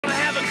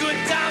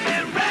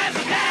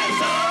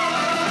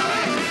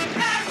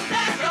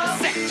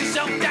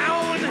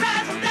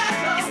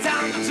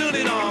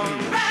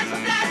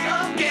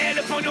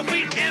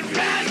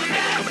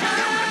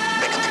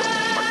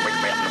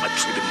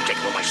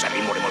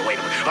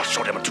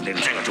连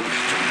这个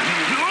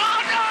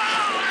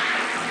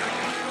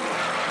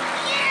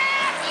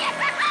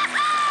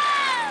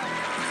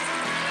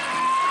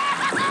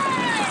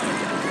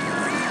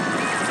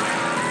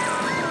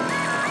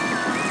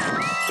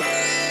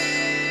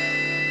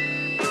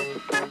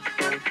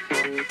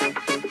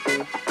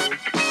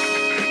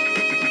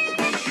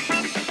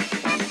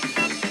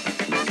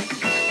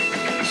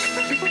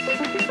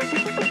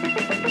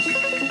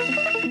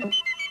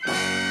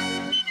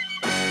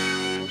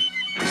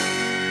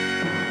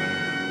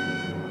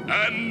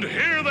And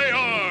here they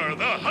are,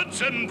 the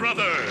Hudson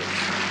brothers.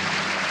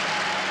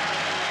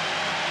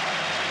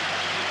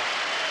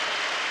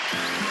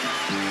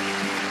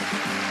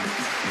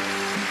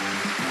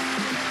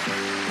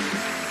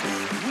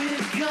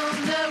 We're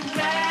gonna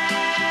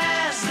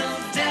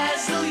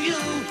razzle-dazzle you.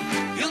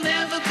 You'll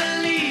never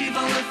believe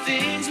all the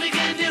things we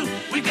can do.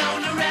 We're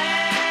gonna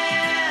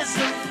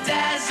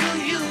razzle-dazzle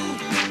you.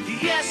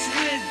 Yes,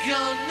 we're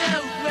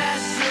gonna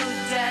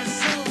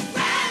razzle-dazzle.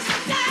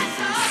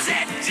 Razzle-dazzle.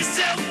 Set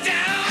yourself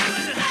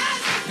down.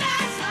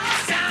 Razzle-dazzle.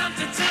 It's time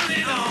to turn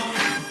it on.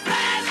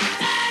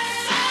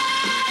 Razzle-dazzle.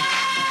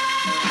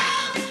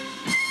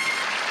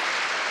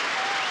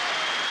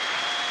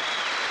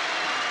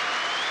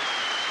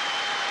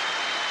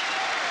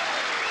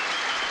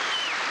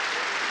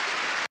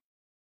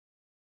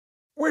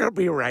 We'll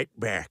be right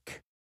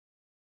back.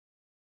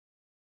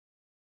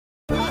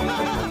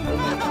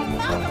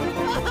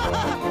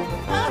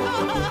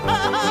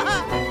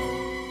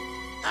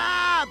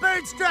 Ah,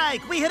 bird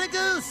strike! We hit a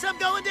goose! I'm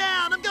going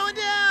down! I'm going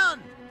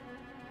down!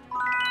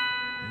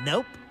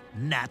 Nope,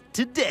 not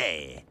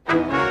today.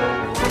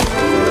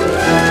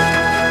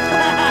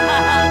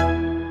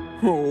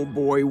 Oh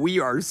boy, we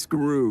are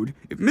screwed.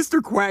 If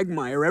Mr.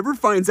 Quagmire ever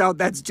finds out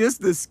that's just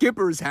the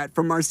skipper's hat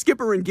from our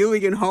Skipper and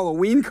Gilligan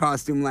Halloween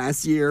costume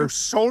last year... You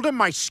sold him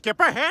my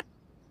skipper hat?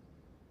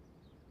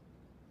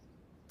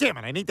 Damn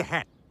it, I need the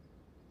hat.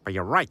 But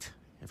you're right.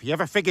 If he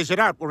ever figures it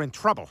out, we're in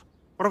trouble.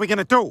 What are we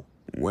gonna do?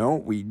 Well,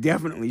 we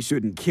definitely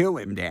shouldn't kill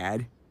him,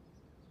 Dad.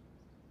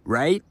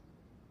 Right?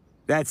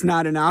 That's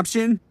not an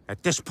option?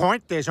 At this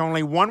point, there's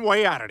only one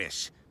way out of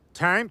this.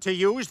 Time to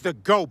use the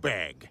go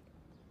bag.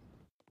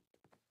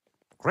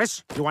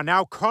 Chris, you are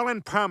now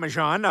Colin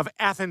Parmesan of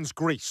Athens,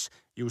 Greece.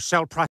 You sell